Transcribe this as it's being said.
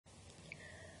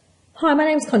Hi, my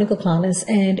name is Connie Koklanis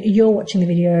and you're watching the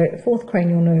video Fourth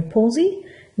Cranial Nerve Palsy,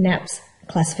 Knapp's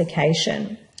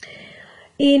Classification.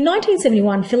 In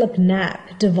 1971, Philip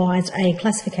Knapp devised a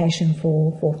classification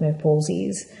for fourth nerve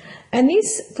palsies, and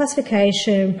this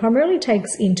classification primarily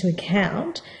takes into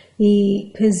account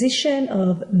the position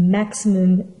of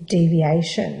maximum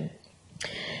deviation.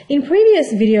 In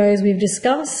previous videos, we've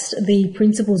discussed the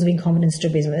principles of incompetence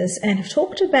strabismus and have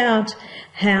talked about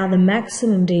how the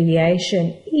maximum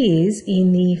deviation is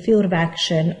in the field of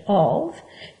action of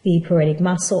the paretic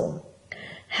muscle.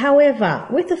 However,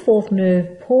 with the fourth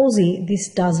nerve palsy, this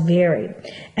does vary,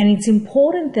 and it's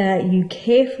important that you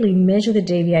carefully measure the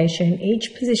deviation in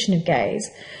each position of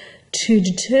gaze to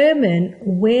determine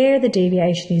where the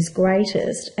deviation is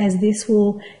greatest, as this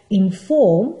will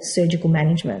inform surgical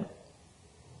management.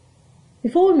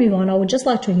 Before we move on, I would just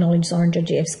like to acknowledge Zoran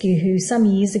Georgievsky, who some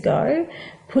years ago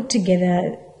put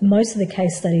together most of the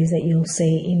case studies that you'll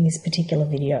see in this particular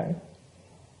video.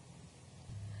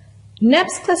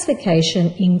 Knapp's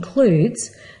classification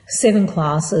includes 7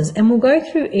 classes, and we'll go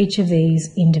through each of these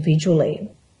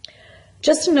individually.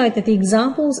 Just to note that the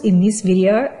examples in this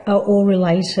video are all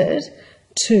related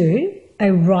to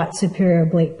a right superior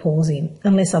oblique palsy,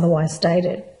 unless otherwise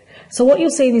stated. So what you'll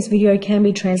see in this video can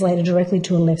be translated directly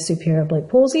to a left superior oblique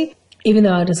palsy, even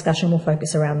though our discussion will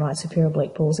focus around right superior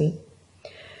oblique palsy.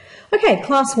 Okay,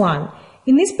 class 1.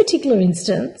 In this particular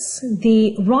instance,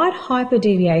 the right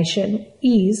hyperdeviation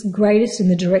is greatest in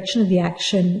the direction of the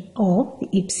action of the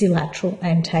ipsilateral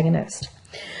antagonist.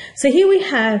 So here we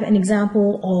have an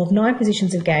example of 9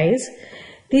 positions of gaze.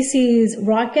 This is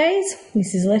right gaze,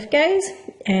 this is left gaze,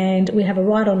 and we have a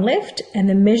right on left, and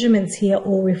the measurements here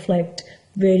all reflect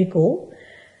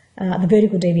the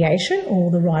vertical deviation,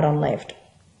 or the right on left.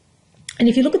 And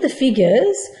if you look at the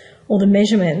figures or the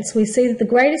measurements, we see that the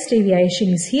greatest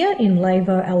deviation is here in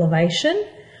lavo elevation,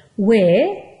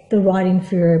 where the right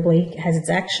inferior oblique has its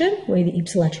action, where the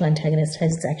ipsilateral antagonist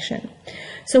has its action.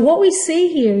 So what we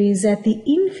see here is that the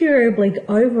inferior oblique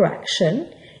overaction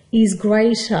is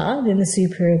greater than the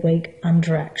superior oblique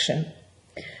underaction.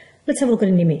 Let's have a look at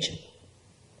an image.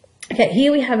 Okay,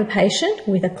 here we have a patient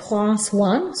with a class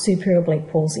 1 superior oblique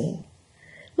palsy.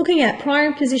 Looking at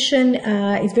primary position,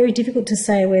 it's very difficult to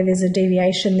say where there's a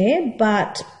deviation there,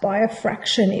 but by a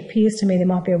fraction it appears to me there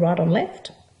might be a right on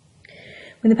left.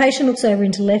 When the patient looks over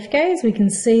into left gaze, we can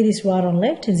see this right on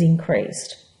left has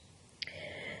increased.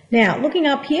 Now, looking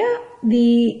up here,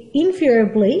 the inferior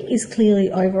oblique is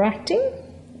clearly overacting,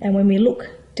 and when we look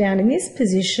down in this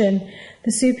position,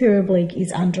 the superior oblique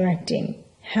is underacting.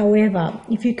 However,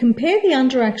 if you compare the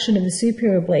underaction of the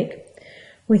superior oblique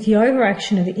with the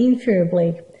overaction of the inferior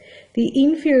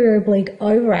oblique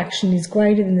overaction is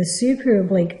greater than the superior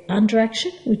oblique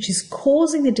underaction, which is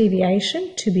causing the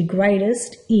deviation to be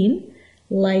greatest in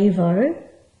lavo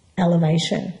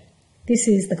elevation. This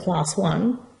is the class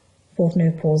 1 fourth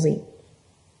nerve palsy.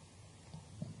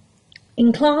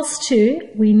 In class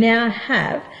 2, we now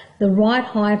have the right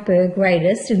hyper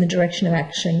greatest in the direction of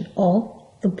action of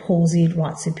the palsied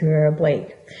right superior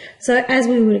oblique. So as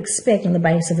we would expect on the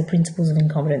basis of the principles of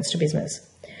incompetence strabismus.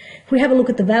 If we have a look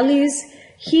at the values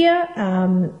here,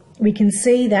 we can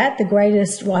see that the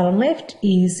greatest right on left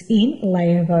is in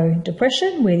lavo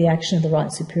depression, where the action of the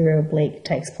right superior oblique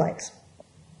takes place.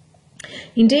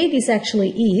 Indeed, this actually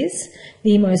is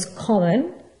the most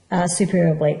common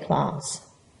superior oblique class.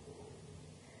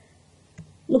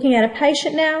 Looking at a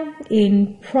patient now,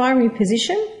 in primary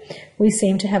position, we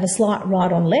seem to have a slight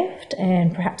right on left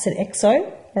and perhaps an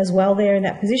exo as well there in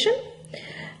that position.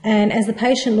 And as the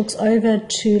patient looks over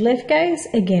to left gaze,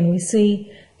 again we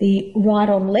see the right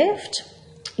on left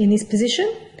in this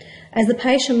position. As the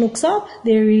patient looks up,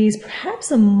 there is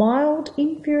perhaps a mild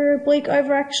inferior oblique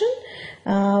overaction.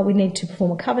 We need to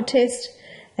perform a cover test,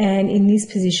 and in this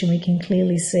position we can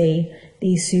clearly see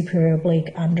the superior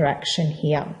oblique underaction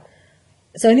here.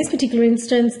 So in this particular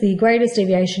instance, the greatest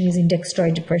deviation is in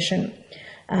dextroid depression,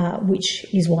 which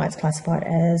is why it's classified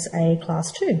as a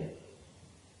class 2.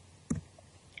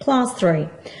 Class 3.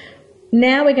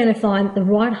 Now we're going to find the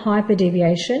right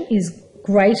hyperdeviation is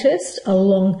greatest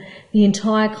along the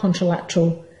entire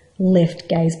contralateral left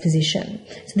gaze position.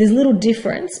 So there's a little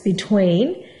difference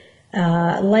between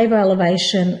lavo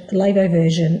elevation,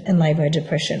 lavoversion and lavo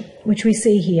depression, which we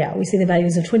see here. We see the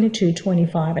values of 22,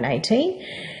 25 and 18.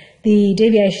 The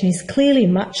deviation is clearly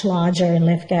much larger in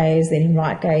left gaze than in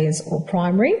right gaze or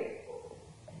primary.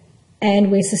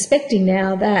 And we're suspecting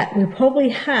now that we probably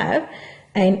have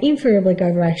an inferior oblique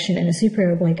overaction and a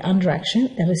superior oblique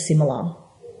underaction that are similar.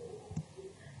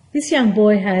 This young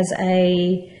boy has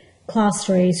a class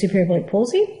 3 superior oblique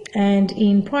palsy, and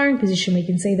in primary position we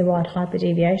can see the right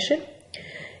hyperdeviation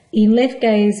In left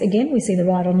gaze, again, we see the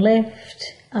right on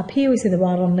left. Up here, we see the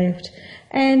right on left.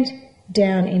 And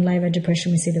down in labor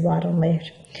depression, we see the right on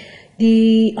left.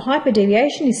 The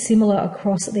hyperdeviation is similar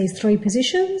across these three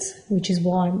positions, which is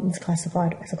why it's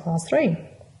classified as a class 3.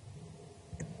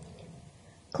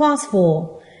 Class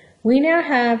 4. We now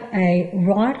have a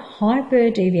right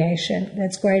hyperdeviation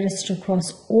that's greatest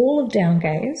across all of down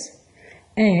gaze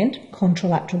and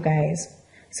contralateral gaze.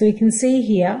 So we can see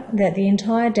here that the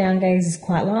entire down gaze is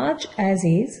quite large, as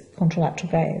is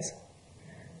contralateral gaze.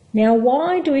 Now,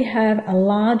 why do we have a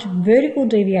large vertical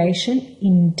deviation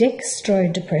in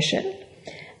dextrodepression,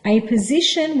 a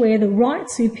position where the right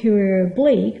superior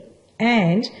oblique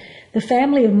and the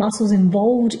family of muscles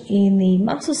involved in the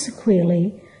muscle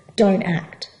sequelae don't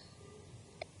act?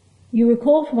 You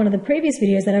recall from one of the previous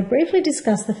videos that I briefly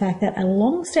discussed the fact that a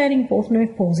long-standing fourth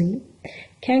nerve palsy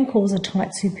can cause a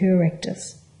tight superior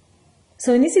rectus.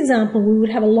 So in this example, we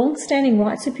would have a long-standing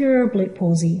right superior oblique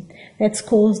palsy that's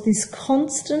caused this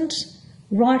constant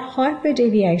right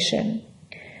hyperdeviation,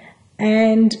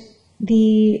 and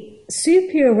the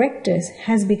superior rectus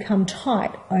has become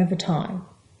tight over time.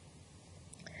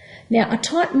 Now, a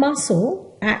tight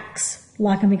muscle acts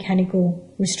like a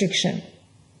mechanical restriction,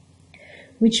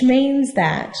 which means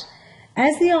that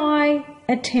as the eye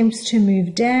attempts to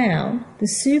move down, the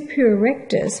superior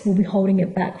rectus will be holding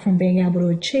it back from being able to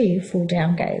achieve full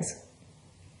down gaze.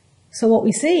 So what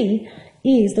we see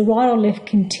is the right or left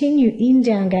continue in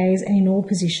down gaze and in all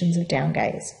positions of down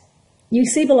gaze. You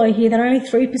see below here that only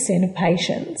 3% of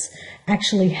patients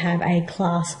actually have a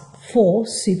class 4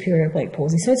 superior oblique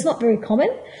palsy. So it's not very common,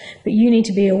 but you need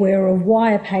to be aware of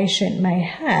why a patient may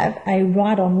have a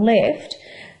right on left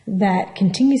that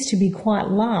continues to be quite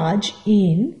large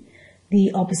in the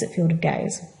opposite field of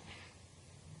gaze.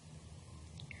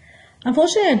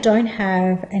 Unfortunately, I don't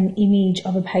have an image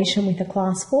of a patient with a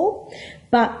class 4,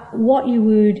 but what you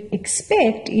would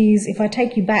expect is, if I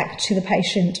take you back to the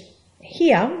patient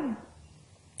here,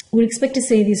 we'd expect to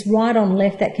see this right on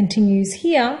left that continues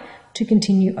here to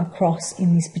continue across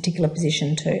in this particular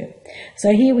position too.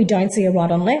 So here we don't see a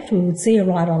right on left, we would see a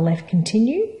right on left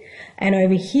continue, and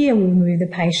over here we would move the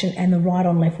patient and the right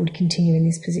on left would continue in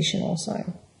this position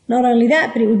also. Not only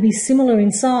that, but it would be similar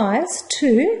in size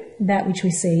to that which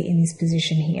we see in this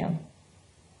position here.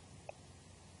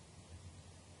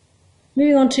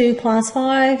 Moving on to class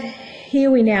 5, here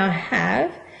we now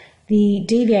have the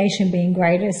deviation being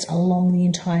greatest along the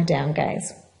entire down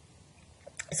gaze.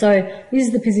 So this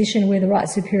is the position where the right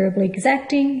superior oblique is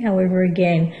acting. However,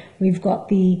 again, we've got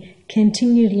the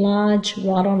continued large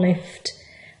right on left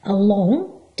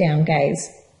along down gaze.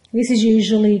 This is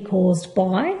usually caused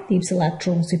by the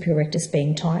ipsilateral superior rectus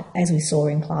being tight, as we saw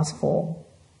in class 4.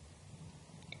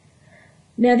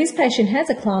 Now, this patient has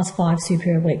a class 5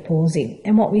 superior oblique palsy,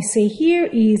 and what we see here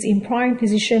is in priming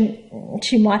position,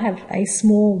 she might have a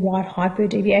small right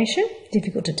hyperdeviation,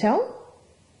 difficult to tell.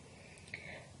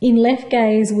 In left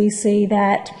gaze, we see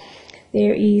that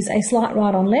there is a slight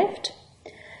right on left.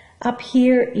 Up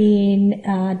here in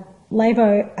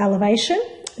labo elevation,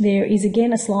 there is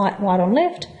again a slight right on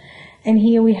left. And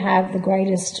here we have the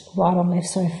greatest right on left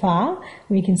so far.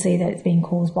 We can see that it's being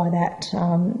caused by that,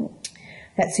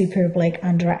 that superior oblique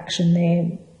underaction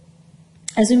there.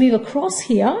 As we move across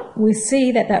here, we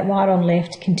see that that right on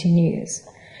left continues.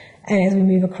 And as we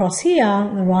move across here,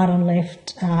 the right on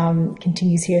left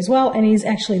continues here as well, and is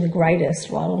actually the greatest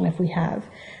right on left we have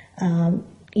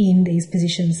in these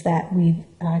positions that we've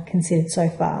considered so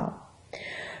far.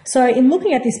 So in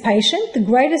looking at this patient, the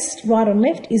greatest right on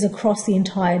left is across the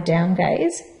entire down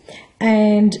gaze,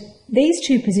 and these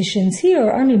two positions here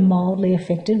are only mildly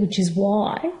affected, which is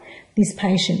why this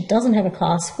patient doesn't have a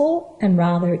class 4 and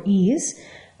rather is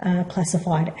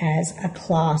classified as a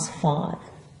class 5.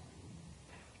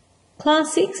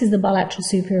 Class 6 is the bilateral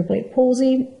superior oblique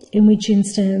palsy, in which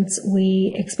instance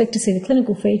we expect to see the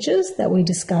clinical features that we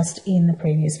discussed in the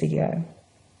previous video.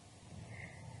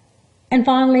 And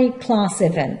finally, class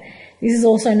 7. This is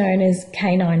also known as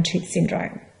canine tooth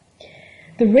syndrome.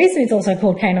 The reason it's also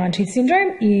called canine tooth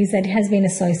syndrome is that it has been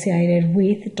associated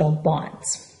with dog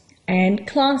bites. And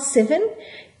class 7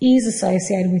 is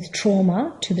associated with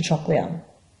trauma to the trochlea.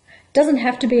 It doesn't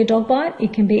have to be a dog bite,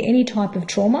 it can be any type of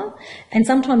trauma, and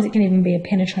sometimes it can even be a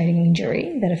penetrating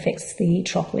injury that affects the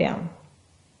trochlea.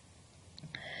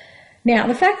 Now,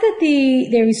 the fact that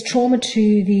there is trauma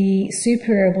to the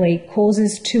superior oblique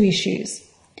causes two issues.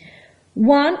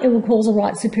 One, it will cause a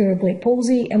right superior oblique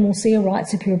palsy, and we'll see a right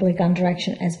superior oblique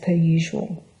underaction as per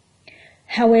usual.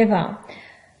 However,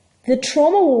 the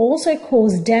trauma will also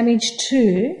cause damage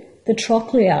to the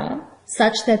trochlea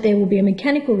such that there will be a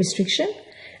mechanical restriction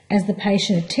as the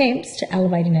patient attempts to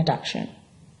elevate in adduction.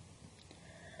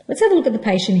 Let's have a look at the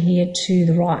patient here to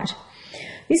the right.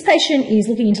 This patient is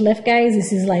looking into left gaze.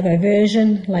 This is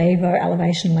lavoversion,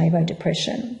 lavo-elevation,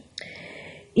 lavo-depression.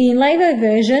 In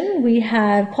lavoversion, we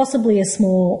have possibly a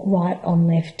small right on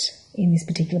left in this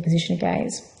particular position of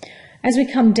gaze. As we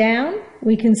come down,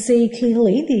 we can see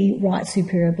clearly the right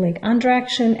superior oblique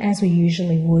underaction, as we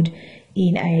usually would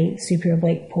in a superior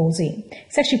oblique palsy.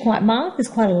 It's actually quite marked. There's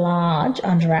quite a large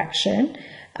underaction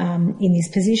in this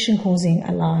position, causing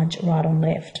a large right on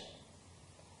left.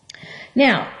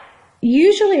 Now,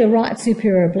 usually a right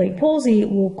superior oblique palsy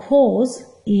will cause,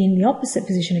 in the opposite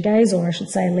position of gaze, or I should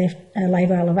say left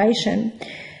lavo elevation,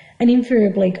 an inferior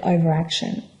oblique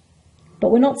overaction.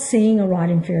 But we're not seeing a right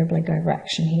inferior oblique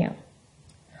overaction here.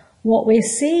 What we're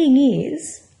seeing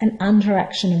is an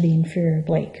underaction of the inferior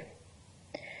oblique.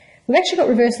 We've actually got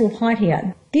reversal of height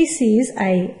here. This is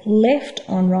a left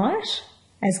on right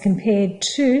as compared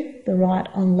to the right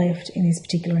on left in this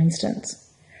particular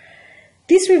instance.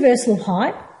 This reversal of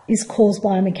height is caused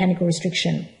by a mechanical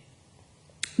restriction.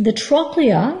 The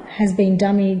trochlea has been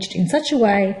damaged in such a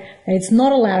way that it's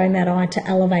not allowing that eye to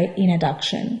elevate in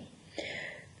adduction.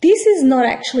 This is not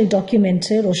actually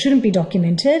documented, or shouldn't be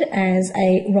documented, as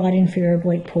a right inferior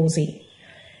oblique palsy.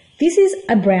 This is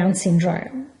a Brown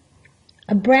syndrome.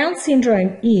 A Brown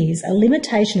syndrome is a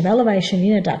limitation of elevation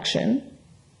in adduction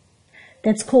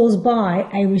that's caused by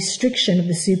a restriction of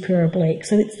the superior oblique.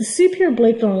 So it's the superior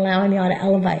oblique not allowing the eye to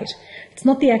elevate. It's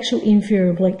not the actual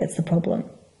inferior oblique that's the problem.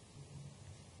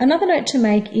 Another note to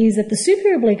make is that the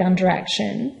superior oblique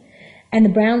underaction and the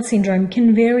Brown syndrome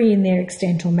can vary in their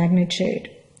extent or magnitude.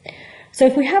 So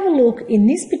if we have a look in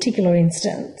this particular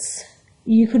instance,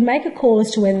 you could make a call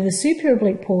as to whether the superior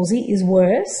oblique palsy is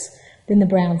worse than the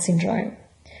Brown syndrome.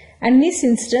 And in this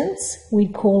instance,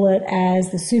 we'd call it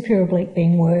as the superior oblique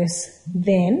being worse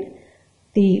than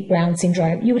the Brown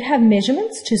syndrome. You would have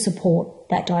measurements to support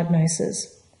that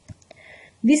diagnosis.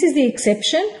 This is the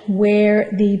exception where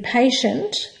the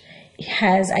patient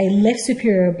has a left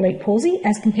superior oblique palsy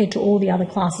as compared to all the other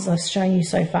classes I've shown you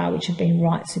so far, which have been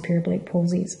right superior oblique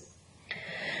palsies.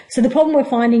 So the problem we're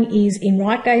finding is in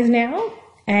right gaze now,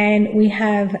 and we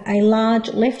have a large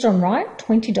left on right,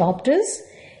 20 diopters,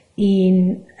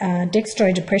 in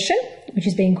dextrodepression, which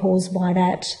is being caused by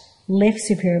that left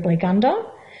superior oblique under.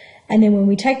 And then when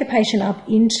we take the patient up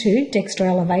into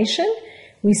dextroelevation,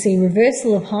 we see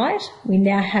reversal of height. We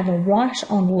now have a right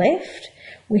on left.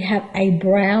 We have a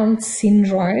Brown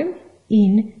syndrome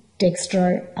in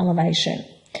dextroelevation.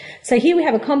 So here we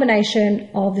have a combination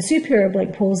of the superior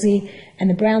oblique palsy and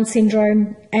the Brown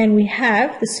syndrome, and we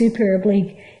have the superior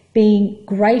oblique being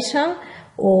greater,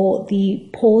 or the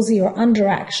palsy or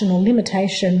underaction or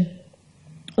limitation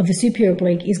of the superior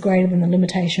oblique is greater than the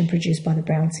limitation produced by the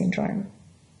Brown syndrome.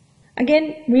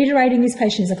 Again, reiterating, this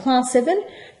patient is a class 7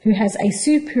 who has a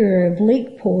superior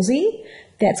oblique palsy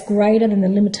that's greater than the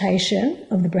limitation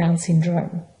of the Brown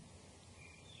syndrome.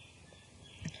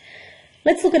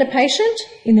 Let's look at a patient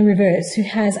in the reverse who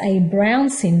has a Brown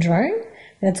syndrome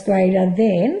that's greater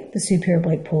than the superior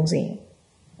oblique palsy.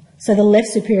 So the left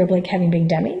superior oblique having been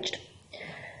damaged.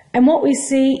 And what we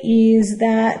see is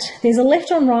that there's a left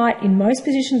on right in most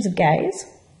positions of gaze,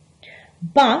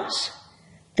 but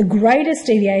the greatest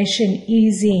deviation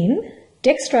is in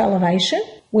dextroelevation,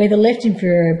 where the left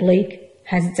inferior oblique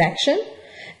has its action.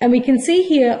 And we can see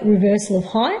here reversal of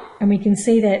height, and we can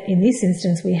see that in this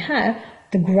instance we have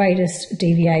the greatest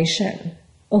deviation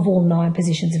of all 9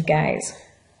 positions of gaze.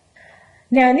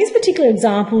 Now, in this particular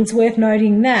example, it's worth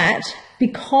noting that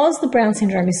because the Brown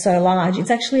syndrome is so large, it's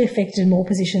actually affected more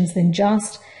positions than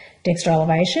just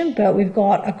dextroelevation, but we've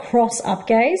got a cross-up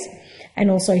gaze, and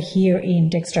also here in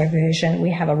dextroversion, we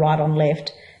have a right on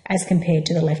left as compared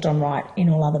to the left on right in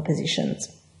all other positions.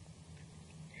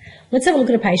 Let's have a look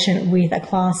at a patient with a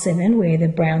class 7 where the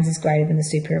Brown's is greater than the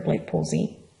superior oblique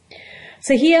palsy.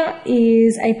 So here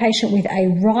is a patient with a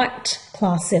right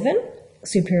class 7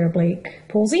 superior oblique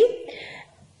palsy.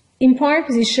 In primary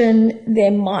position,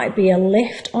 there might be a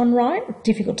left on right,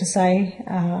 difficult to say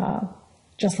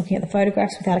just looking at the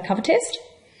photographs without a cover test.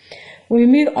 When we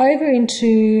move over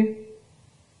into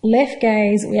left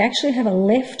gaze, we actually have a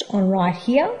left on right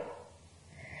here.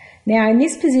 Now in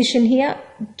this position here,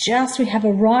 we have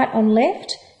a right on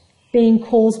left being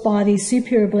caused by the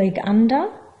superior oblique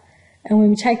under, and when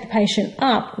we take the patient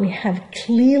up, we have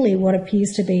clearly what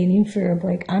appears to be an inferior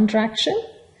oblique underaction,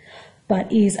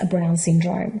 but is a Brown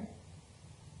syndrome.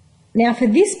 Now for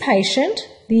this patient,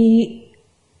 the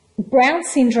Brown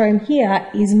syndrome here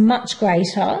is much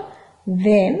greater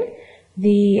than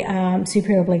the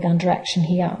superior oblique underaction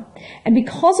here. And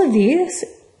because of this,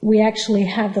 we actually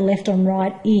have the left on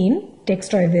right in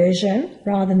dextroversion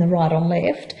rather than the right on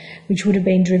left, which would have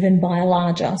been driven by a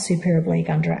larger superior oblique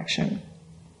underaction.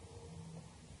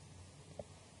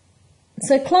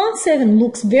 So class 7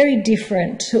 looks very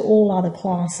different to all other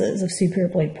classes of superior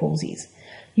oblique palsies.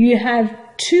 You have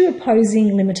two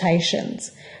opposing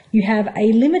limitations. You have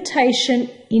a limitation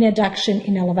in adduction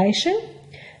in elevation,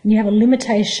 and you have a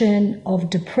limitation of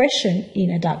depression in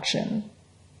adduction.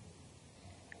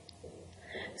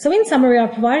 So in summary, I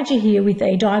provided you here with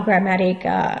a diagrammatic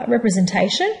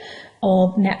representation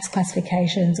of Knapp's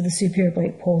classifications of the superior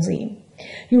oblique palsy.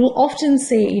 You will often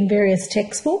see in various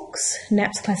textbooks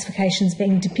Knapp's classifications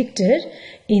being depicted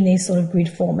in these sort of grid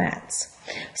formats.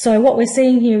 So what we're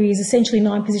seeing here is essentially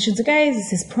 9 positions of gaze.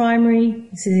 This is primary,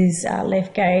 this is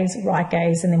left gaze, right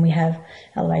gaze, and then we have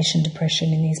elevation,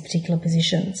 depression in these particular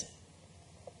positions.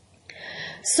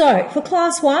 So for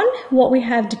class 1, what we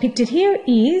have depicted here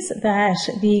is that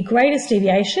the greatest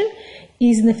deviation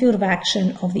is in the field of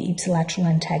action of the ipsilateral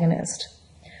antagonist.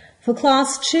 For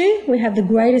class 2, we have the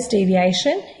greatest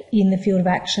deviation in the field of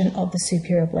action of the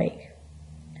superior oblique.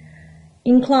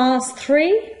 In class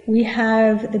 3, we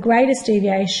have the greatest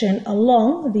deviation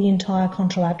along the entire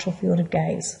contralateral field of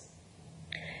gaze.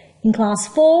 In class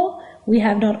 4, we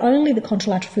have not only the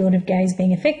contralateral field of gaze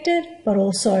being affected, but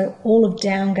also all of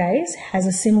down gaze has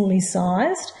a similarly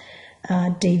sized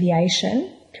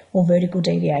deviation or vertical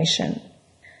deviation.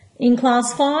 In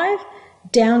class 5,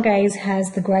 down gaze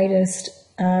has the greatest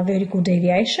vertical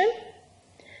deviation.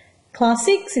 Class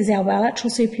 6 is our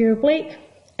bilateral superior oblique,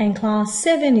 and class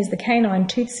 7 is the canine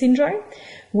tooth syndrome,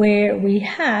 where we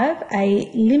have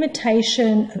a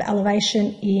limitation of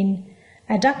elevation in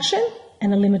adduction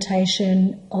and a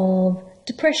limitation of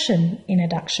depression in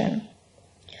adduction.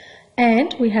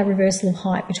 And we have reversal of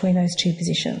height between those two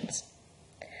positions.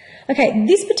 Okay,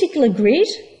 this particular grid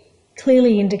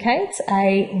clearly indicates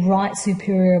a right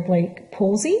superior oblique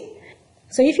palsy.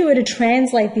 So if you were to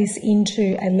translate this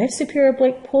into a left superior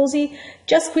oblique palsy,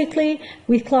 just quickly,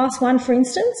 with class 1, for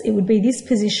instance, it would be this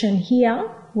position here,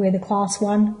 where the class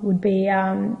 1 would be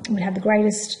would have the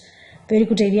greatest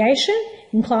vertical deviation.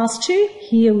 In class 2,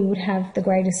 here we would have the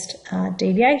greatest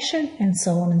deviation, and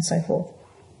so on and so forth.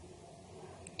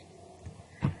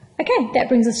 Okay, that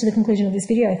brings us to the conclusion of this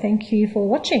video. Thank you for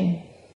watching.